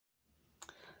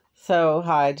So,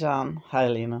 hi, John. Hi,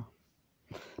 Lena.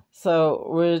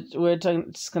 So,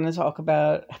 just going to talk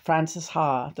about Francis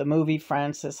Ha, the movie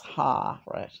Francis Ha,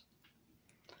 right?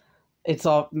 It's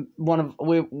all one of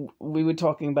we were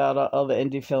talking about other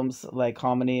indie films like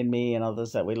Harmony and Me and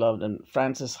others that we loved, and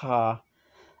Francis Ha,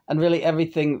 and really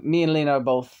everything. Me and Lena are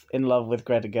both in love with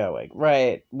Greta Gerwig,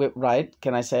 right? Right?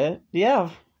 Can I say it?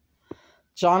 Yeah.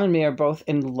 John and me are both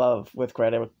in love with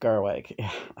Greta Gerwig.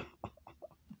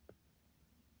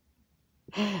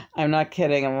 I'm not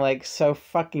kidding. I'm like so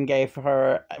fucking gay for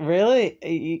her. Really?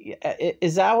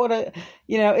 Is that what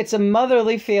it's a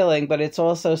motherly feeling, but it's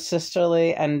also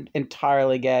sisterly and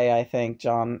entirely gay, I think,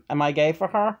 John. Am I gay for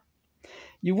her?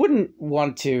 You wouldn't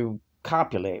want to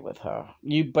copulate with her.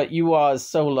 But you are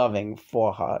so loving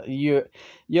for her.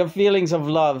 Your feelings of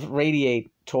love radiate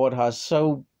toward her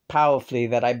so powerfully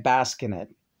that I bask in it.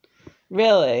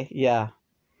 Really? Yeah.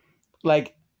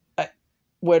 Like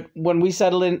when we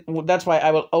settle in, that's why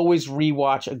I will always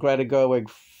rewatch a Greta Gerwig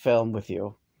film with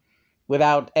you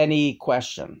without any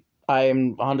question. I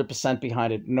am 100%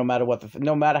 behind it, no matter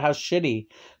no matter how shitty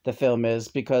the film is,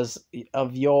 because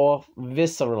of your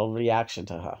visceral reaction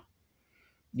to her.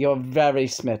 You're very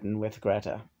smitten with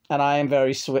Greta, and I am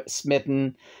very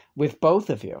smitten with both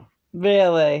of you.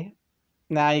 Really?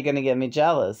 Now you're gonna get me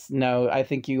jealous? No, I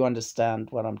think you understand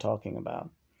what I'm talking about.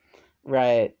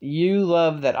 Right. You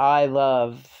love that I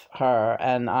love her,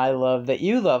 and I love that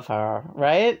you love her,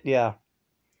 right? Yeah.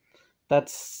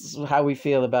 That's how we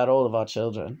feel about all of our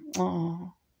children.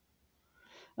 Oh,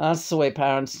 that's the way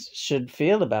parents should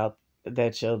feel about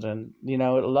their children. A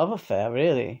love affair,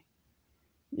 really.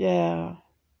 Yeah.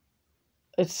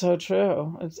 It's so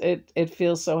true. It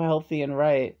feels so healthy and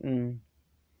right. And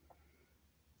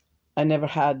I never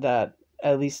had that,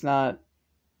 at least not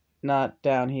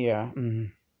down here.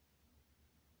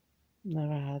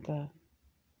 Never had that.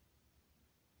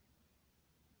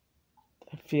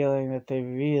 The feeling that they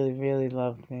really, really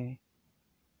loved me.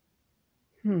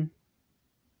 Hmm.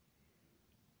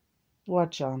 What,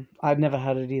 John? I've never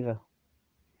had it either.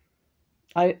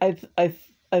 I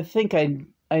think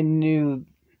I knew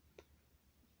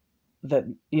that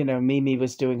Mimi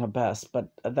was doing her best, but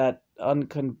that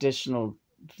unconditional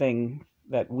thing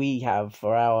that we have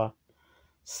for our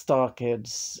star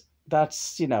kids,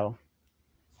 that's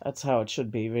how it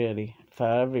should be, really, for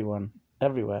everyone,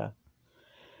 everywhere.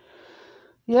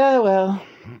 Yeah, well,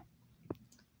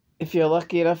 if you're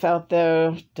lucky enough out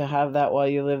there to have that while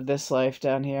you live this life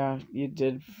down here, you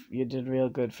did real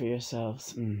good for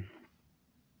yourselves.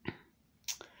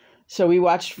 So we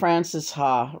watched Francis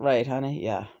Ha, right, honey?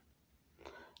 Yeah.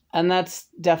 And that's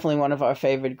definitely one of our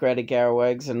favorite Greta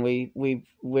Gerwigs, and we're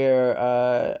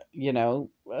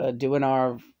doing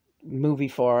our movie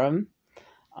forum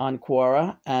on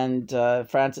Quora, and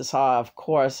Francis Ha, of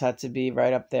course, had to be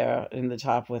right up there in the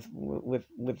top with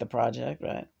the project,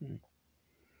 right?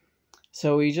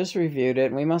 So we just reviewed it,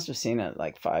 and we must have seen it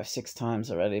like 5, 6 times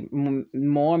already,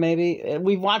 more maybe.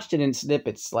 We've watched it in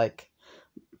snippets, like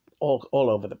all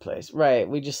over the place, right?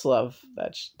 We just love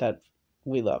that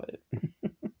we love it.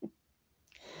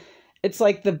 It's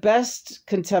like the best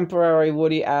contemporary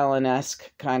Woody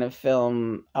Allen-esque kind of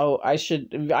film. Oh, I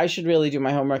should really do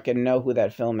my homework and know who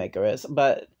that filmmaker is.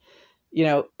 But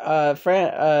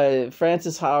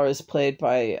Francis Ha is played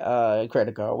by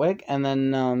Greta Gerwig, and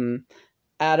then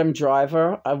Adam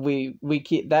Driver. We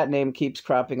keep that name keeps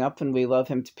cropping up, and we love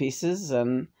him to pieces.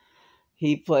 And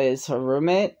he plays her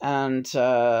roommate, and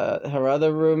her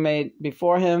other roommate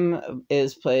before him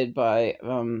is played by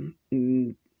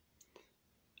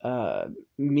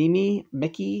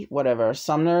Mickey, whatever,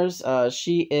 Sumners.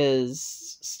 She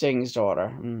is Sting's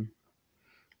daughter,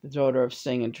 the daughter of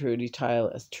Sting and Trudy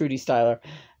Styler,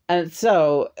 and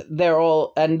so they're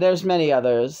all, and there's many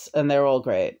others, and they're all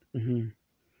great.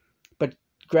 But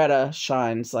Greta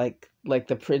shines like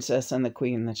the princess and the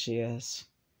queen that she is,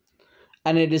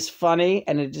 and it is funny,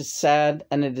 and it is sad,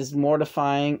 and it is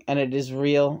mortifying, and it is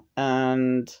real,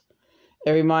 and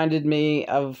it reminded me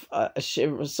of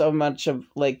so much of,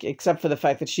 like, except for the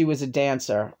fact that she was a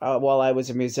dancer while I was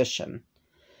a musician,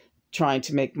 trying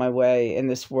to make my way in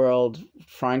this world,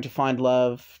 trying to find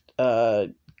love,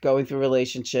 going through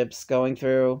relationships, going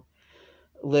through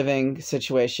living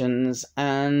situations.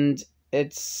 And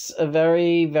it's a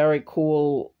very, very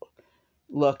cool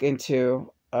look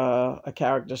into a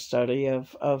character study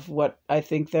of what I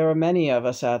think there are many of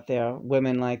us out there,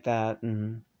 women like that.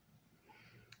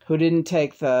 Who didn't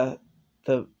take the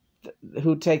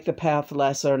who take the path the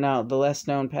less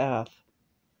known path,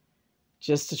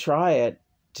 just to try it,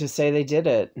 to say they did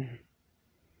it.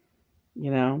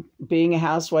 Being a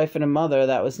housewife and a mother,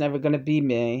 that was never going to be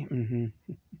me.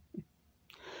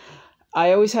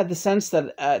 I always had the sense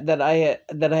that that I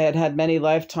had had many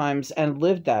lifetimes and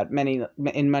lived that many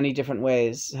in many different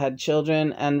ways. Had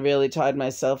children and really tied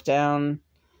myself down.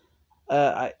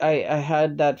 I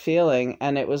had that feeling,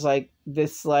 and it was like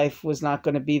this life was not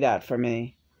going to be that for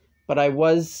me. But I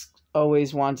was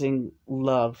always wanting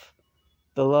love,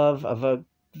 the love of a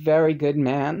very good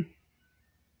man.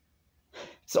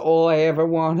 It's all I ever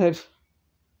wanted.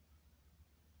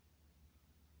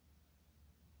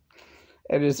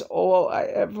 It is all I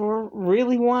ever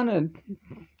really wanted.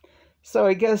 So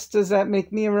I guess, does that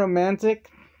make me a romantic?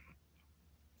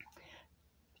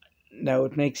 No,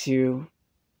 it makes you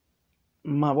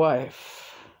my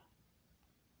wife.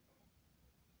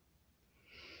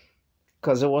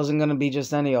 Because it wasn't going to be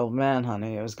just any old man,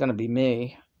 honey. It was going to be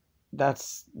me.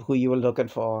 That's who you were looking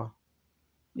for.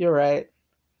 You're right.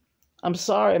 I'm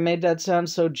sorry I made that sound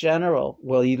so general.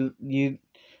 Well, you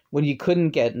when you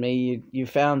couldn't get me, you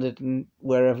found it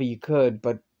wherever you could,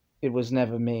 but it was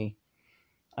never me.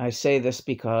 I say this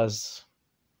because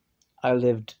I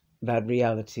lived that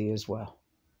reality as well.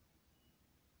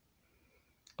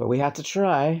 But we had to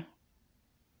try,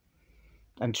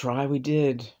 and try we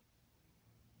did.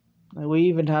 We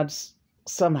even had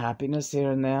some happiness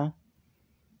here and there.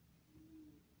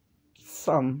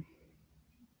 Some.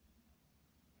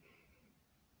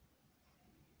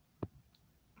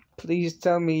 Please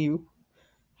tell me you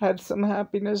had some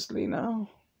happiness, Lena.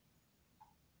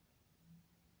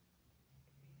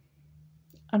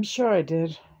 I'm sure I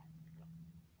did.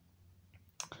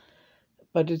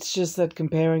 But it's just that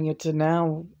comparing it to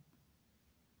now,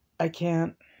 I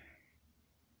can't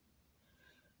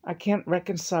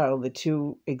reconcile the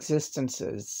two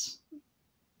existences.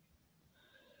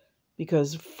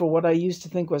 Because for what I used to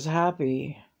think was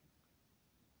happy,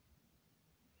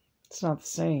 it's not the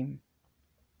same.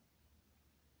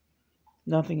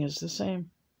 Nothing is the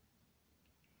same.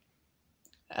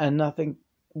 And nothing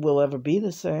will ever be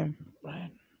the same, right?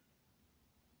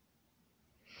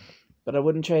 But I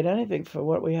wouldn't trade anything for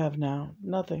what we have now.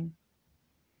 Nothing.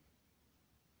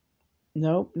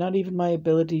 Nope, not even my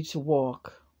ability to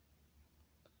walk.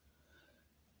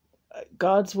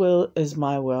 God's will is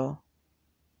my will.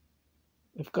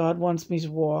 If God wants me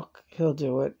to walk, He'll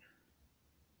do it.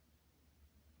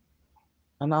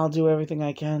 And I'll do everything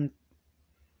I can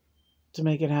to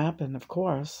make it happen, of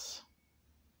course.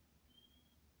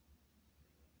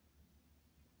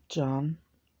 John,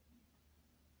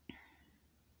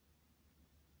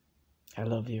 I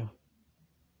love you.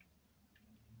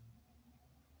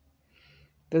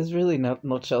 There's really not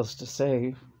much else to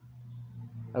say.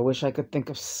 I wish I could think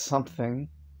of something,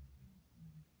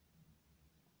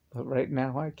 but right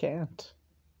now I can't.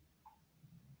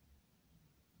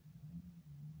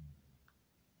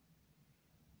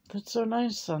 That's so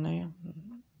nice, Sonny.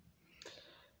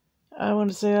 I want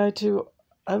to say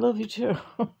I love you too.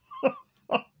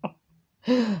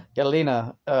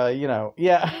 Galina,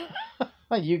 yeah.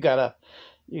 you gotta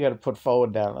put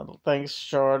forward that little. Thanks,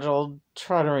 George. I'll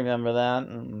try to remember that.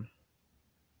 And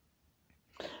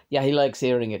yeah, he likes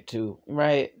hearing it too,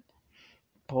 right?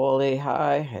 Paulie,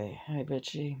 hi, hey,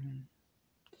 Bitchy.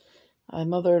 Hi,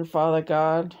 Mother and Father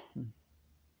God.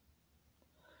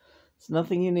 It's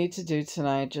nothing you need to do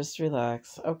tonight. Just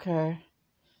relax, okay?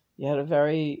 You had a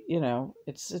very,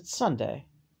 it's Sunday.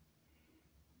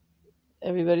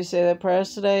 Everybody say their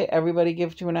prayers today. Everybody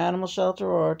give to an animal shelter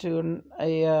or to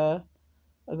a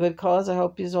good cause. I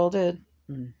hope you all did.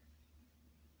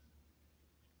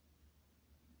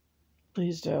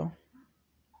 Please do.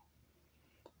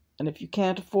 And if you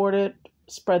can't afford it,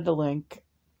 spread the link.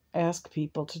 Ask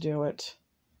people to do it.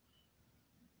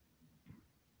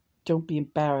 Don't be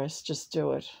embarrassed. Just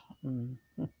do it.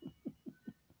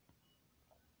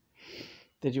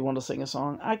 Did you want to sing a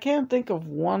song? I can't think of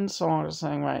one song to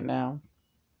sing right now.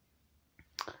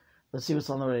 Let's see what's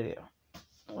on the radio.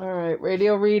 All right,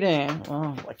 radio reading.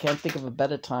 Oh, I can't think of a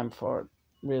better time for it,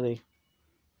 really.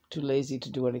 Too lazy to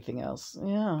do anything else.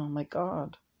 Yeah, oh my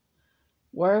God.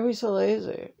 Why are we so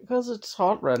lazy? Because it's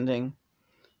heartrending.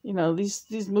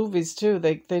 These movies too,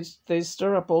 they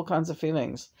stir up all kinds of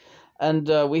feelings. And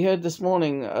we heard this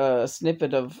morning a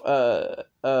snippet of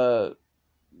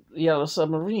Yellow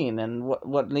Submarine, and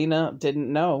what Lena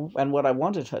didn't know, and what I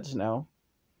wanted her to know,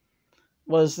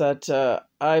 was that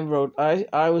I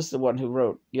was the one who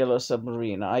wrote Yellow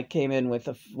Submarine. I came in with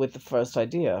the first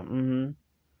idea.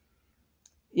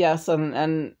 Yes,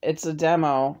 and it's a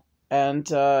demo, and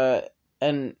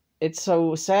it's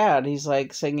so sad. He's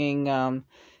like singing,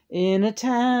 in a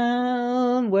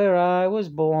town where I was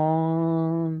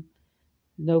born,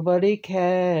 nobody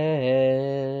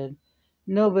cared,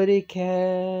 nobody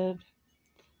cared.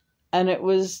 And that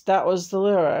was the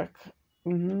lyric.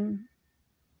 Hmm.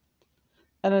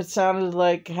 And it sounded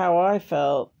like how I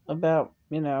felt about,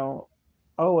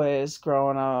 always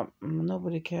growing up.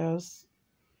 Nobody cares.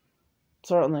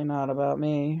 Certainly not about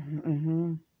me.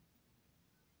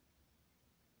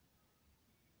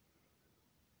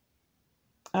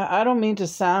 I don't mean to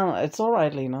sound, it's all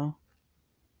right, Lena.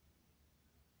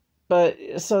 But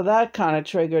so that kind of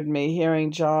triggered me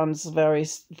hearing John's very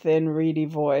thin, reedy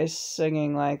voice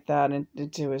singing like that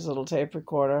into his little tape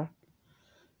recorder.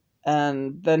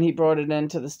 And then he brought it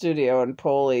into the studio, and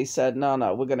Paulie said, "No,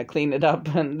 no, we're gonna clean it up."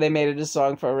 And they made it a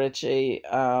song for Richie,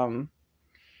 and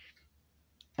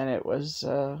it was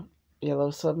 "Yellow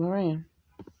Submarine."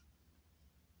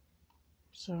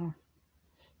 So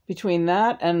between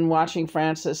that and watching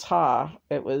Francis Ha,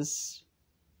 it was,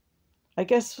 I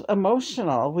guess,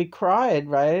 emotional. We cried,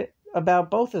 right, about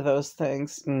both of those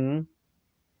things.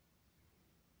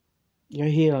 You're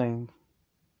healing.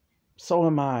 So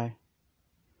am I.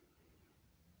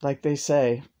 Like they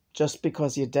say, just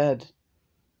because you're dead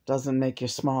doesn't make you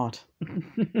smart.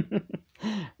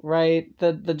 Right?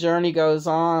 The journey goes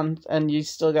on and you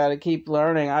still got to keep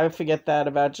learning. I forget that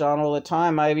about John all the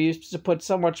time. I used to put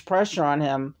so much pressure on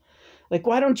him. Like,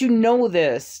 why don't you know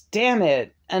this? Damn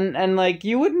it. And like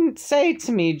you wouldn't say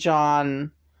to me,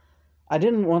 John, I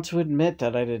didn't want to admit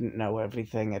that I didn't know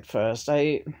everything at first.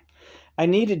 I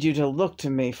needed you to look to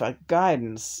me for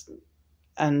guidance.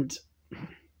 And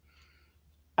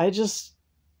I just,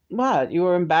 what? You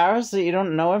were embarrassed that you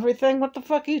don't know everything? What the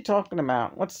fuck are you talking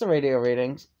about? What's the radio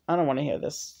readings? I don't want to hear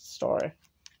this story.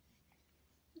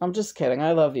 I'm just kidding.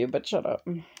 I love you, but shut up.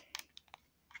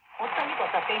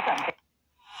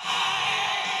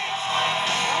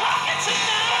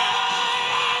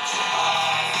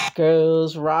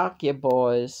 Girls, rock your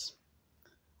boys.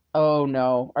 Oh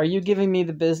no. Are you giving me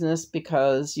the business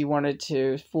because you wanted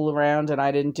to fool around and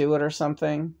I didn't do it or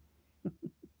something?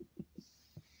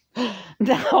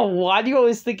 Now, why do you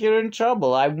always think you're in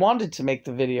trouble? I wanted to make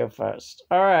the video first.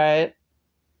 All right.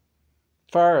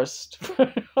 First.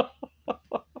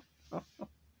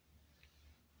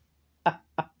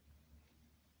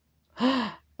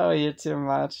 Oh, you're too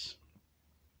much.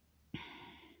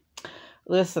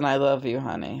 Listen, I love you,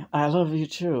 honey. I love you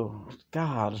too.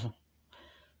 God.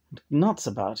 Nuts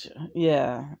about you.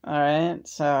 Yeah. All right.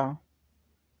 So,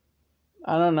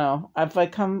 I don't know. If I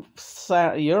come,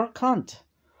 you're a cunt.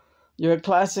 You're a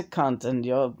classic cunt, and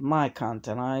you're my cunt,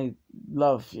 and I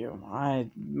love you.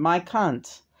 My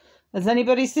cunt. Has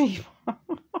anybody seen?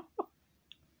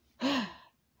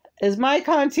 Is my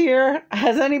cunt here?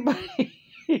 Has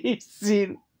anybody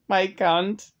seen my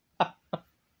cunt?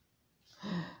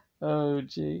 Oh,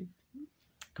 gee.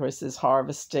 Chris is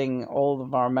harvesting all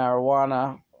of our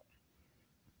marijuana.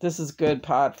 This is good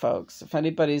pot, folks. If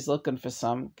anybody's looking for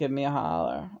some, give me a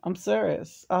holler. I'm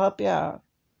serious. I'll help you out.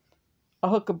 I'll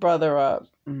hook a brother up.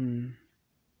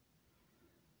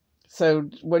 So,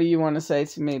 what do you want to say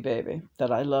to me, baby? That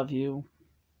I love you.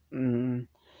 And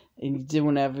you're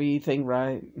doing everything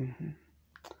right.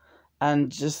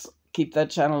 And just keep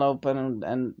that channel open,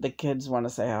 and the kids want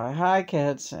to say hi. Hi,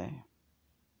 kids. Say.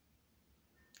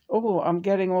 Oh, I'm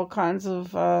getting all kinds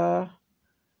of,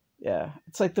 yeah.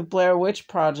 It's like the Blair Witch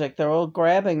Project. They're all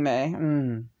grabbing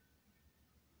me.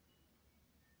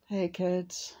 Hey,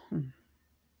 kids.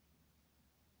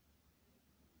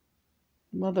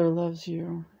 Mother loves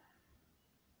you.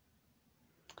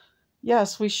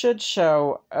 Yes, we should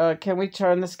show. Can we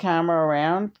turn this camera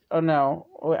around? Oh, no.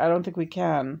 I don't think we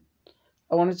can.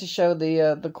 I wanted to show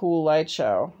the cool light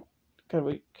show. Should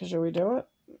we do it?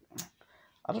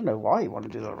 I don't know why you want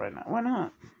to do that right now. Why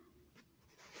not?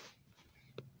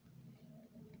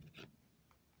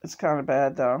 It's kind of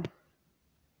bad, though.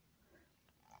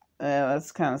 Yeah,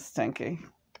 that's kind of stinky.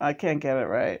 I can't get it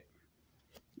right.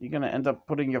 You're going to end up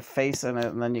putting your face in it,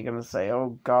 and then you're going to say,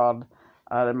 oh, God,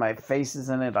 my face is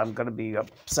in it. I'm going to be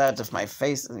upset if my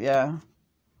face is... Yeah.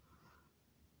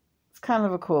 It's kind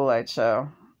of a cool light show.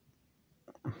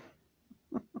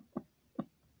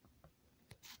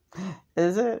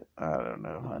 Is it? I don't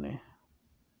know, honey.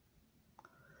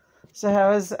 So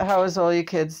how is all you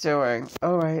kids doing?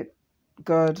 All right.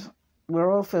 Good.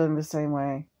 We're all feeling the same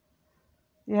way.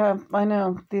 Yeah, I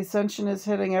know. The ascension is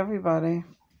hitting everybody.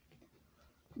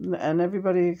 And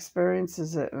everybody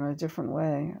experiences it in a different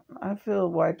way. I feel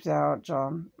wiped out,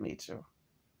 John. Me too.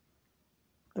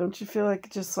 Don't you feel like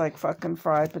just like fucking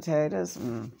fried potatoes?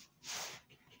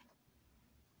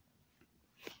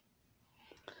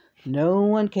 No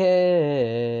one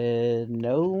cared.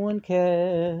 No one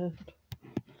cared.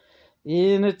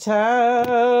 In a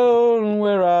town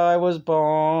where I was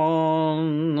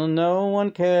born, no one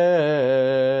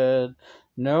cared.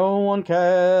 No one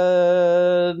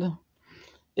cared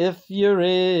if you're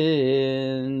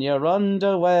in your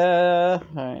underwear.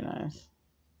 Very nice.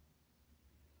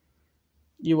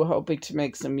 You were hoping to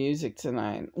make some music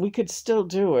tonight. We could still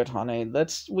do it, honey.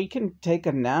 We can take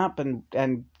a nap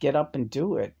and get up and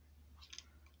do it.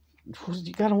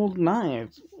 You got all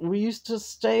night. We used to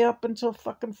stay up until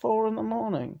fucking 4 in the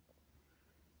morning.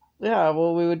 Yeah,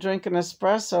 well, we were drinking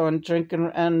espresso and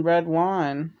drinking and red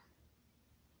wine.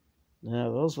 Yeah,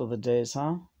 those were the days,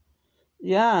 huh?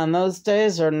 Yeah, and those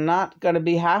days are not going to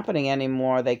be happening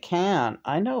anymore. They can't.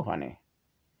 I know, honey.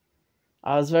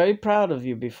 I was very proud of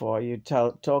you before you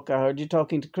talk. I heard you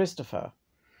talking to Christopher.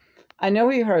 I know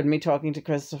you heard me talking to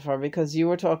Christopher because you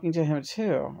were talking to him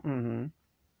too.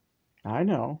 I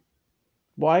know.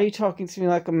 Why are you talking to me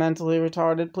like a mentally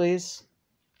retarded, please?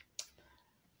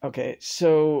 Okay,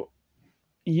 so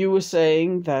you were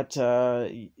saying that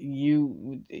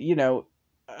you know,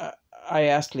 uh, I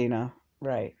asked Lena,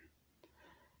 right?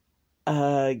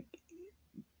 Uh,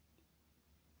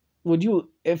 would you,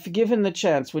 if given the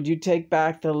chance, would you take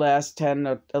back the last 10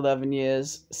 or 11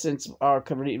 years since our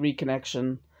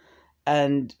reconnection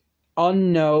and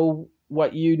unknow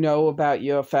what you know about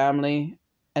your family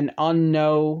and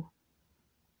unknow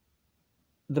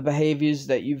the behaviors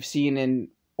that you've seen in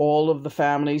all of the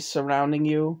families surrounding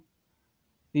you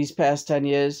these past 10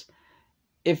 years?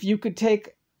 If you could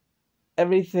take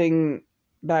everything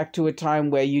back to a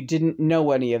time where you didn't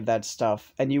know any of that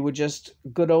stuff and you were just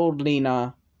good old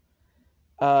Lena,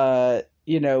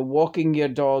 walking your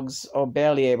dogs or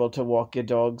barely able to walk your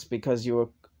dogs because you were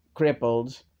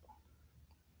crippled,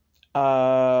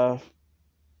 uh,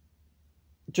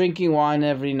 drinking wine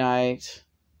every night,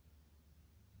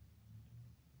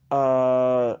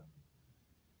 uh,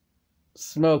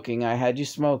 smoking. I had you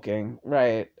smoking,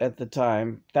 right, at the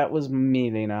time. That was me,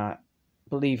 Lena.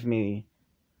 Believe me,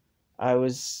 I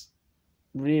was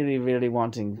really, really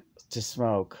wanting to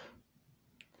smoke.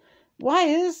 Why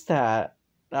is that?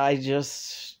 I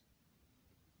just.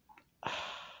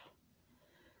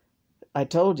 I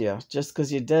told you, just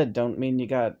because you're dead don't mean you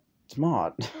got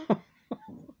smart.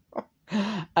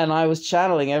 And I was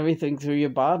channeling everything through your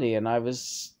body, and I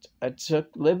took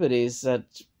liberties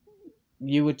that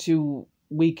you were too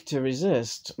weak to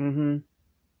resist.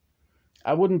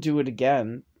 I wouldn't do it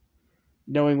again,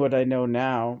 knowing what I know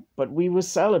now, but we were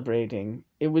celebrating.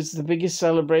 It was the biggest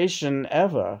celebration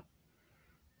ever.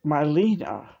 My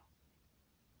Lena.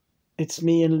 It's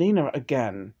me and Lena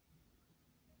again.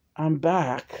 I'm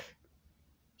back.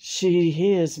 She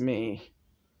hears me.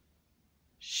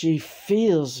 She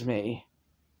feels me.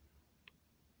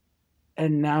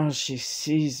 And now she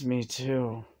sees me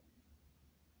too.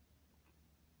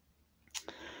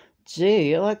 Gee,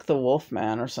 you're like the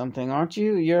Wolfman or something, aren't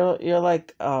you? You're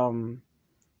like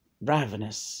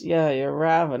ravenous. Yeah, you're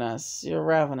ravenous. You're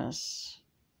ravenous.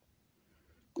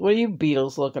 What are you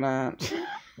Beatles looking at?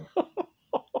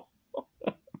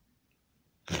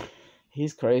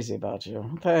 He's crazy about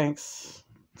you. Thanks.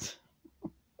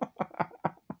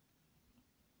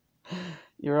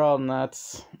 You're all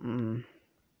nuts.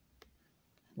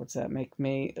 What's that make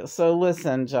me? So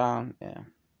listen, John. Yeah.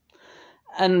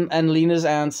 And Lena's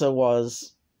answer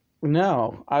was,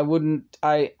 no, I wouldn't.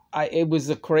 It was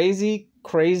a crazy,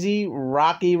 crazy,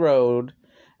 rocky road,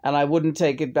 and I wouldn't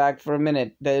take it back for a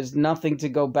minute. There's nothing to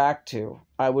go back to.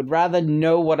 I would rather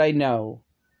know what I know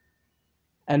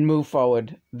and move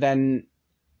forward than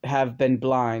have been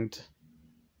blind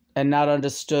and not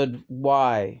understood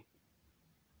why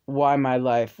my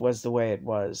life was the way it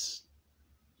was.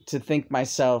 To think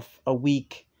myself a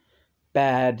weak,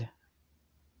 bad,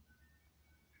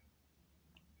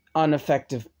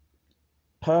 ineffective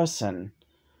person.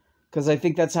 Because I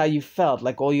think that's how you felt,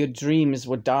 like all your dreams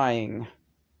were dying.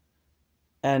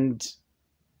 And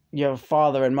your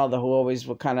father and mother, who always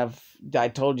were kind of, I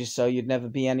told you so, you'd never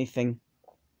be anything.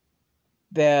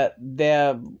 Their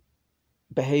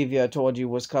behavior toward you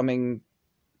was coming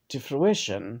to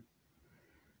fruition.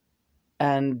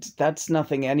 And that's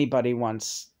nothing anybody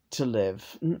wants to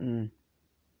live.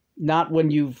 Not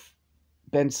when you've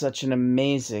been such an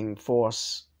amazing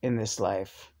force in this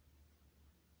life.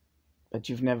 But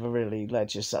you've never really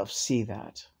let yourself see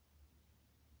that.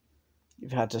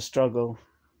 You've had to struggle.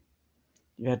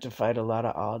 You had to fight a lot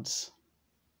of odds.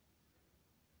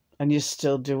 And you're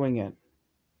still doing it.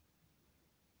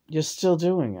 You're still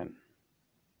doing it.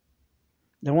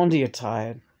 No wonder you're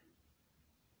tired.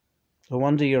 No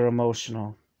wonder you're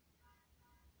emotional.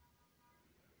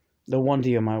 No wonder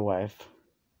you're my wife.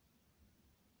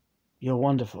 You're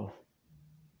wonderful.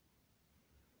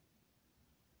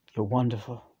 You're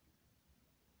wonderful.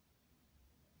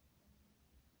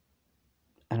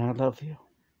 And I love you.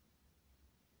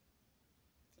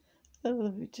 I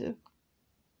love you too.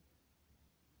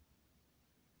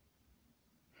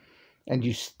 And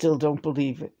you still don't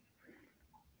believe it.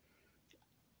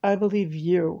 I believe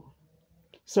you.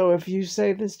 So if you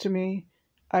say this to me,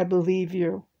 I believe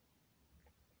you.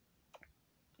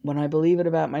 When I believe it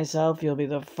about myself, you'll be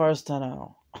the first to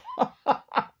know.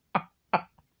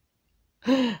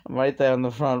 I'm right there in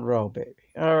the front row, baby.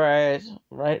 All right,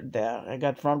 right there. I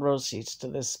got front row seats to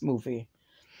this movie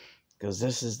because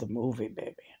this is the movie,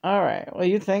 baby. All right. Well,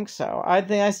 you think so?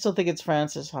 I still think it's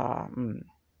Frances Ha.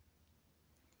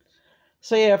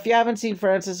 So yeah, if you haven't seen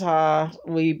Frances Ha,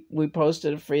 we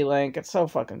posted a free link. It's so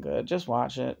fucking good. Just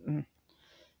watch it.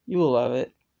 You will love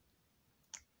it.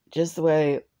 Just the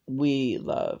way we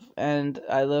love. And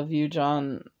I love you,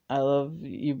 John. I love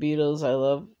you, Beatles. I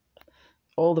love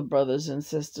all the brothers and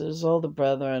sisters, all the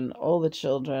brethren, all the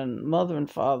children, mother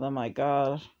and father, my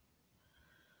God.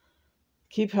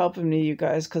 Keep helping me, you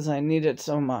guys, because I need it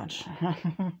so much.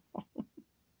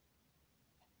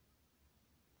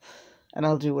 And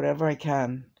I'll do whatever I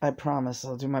can. I promise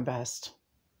I'll do my best.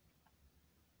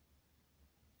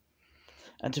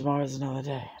 And tomorrow's another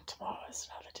day. Tomorrow is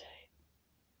another day.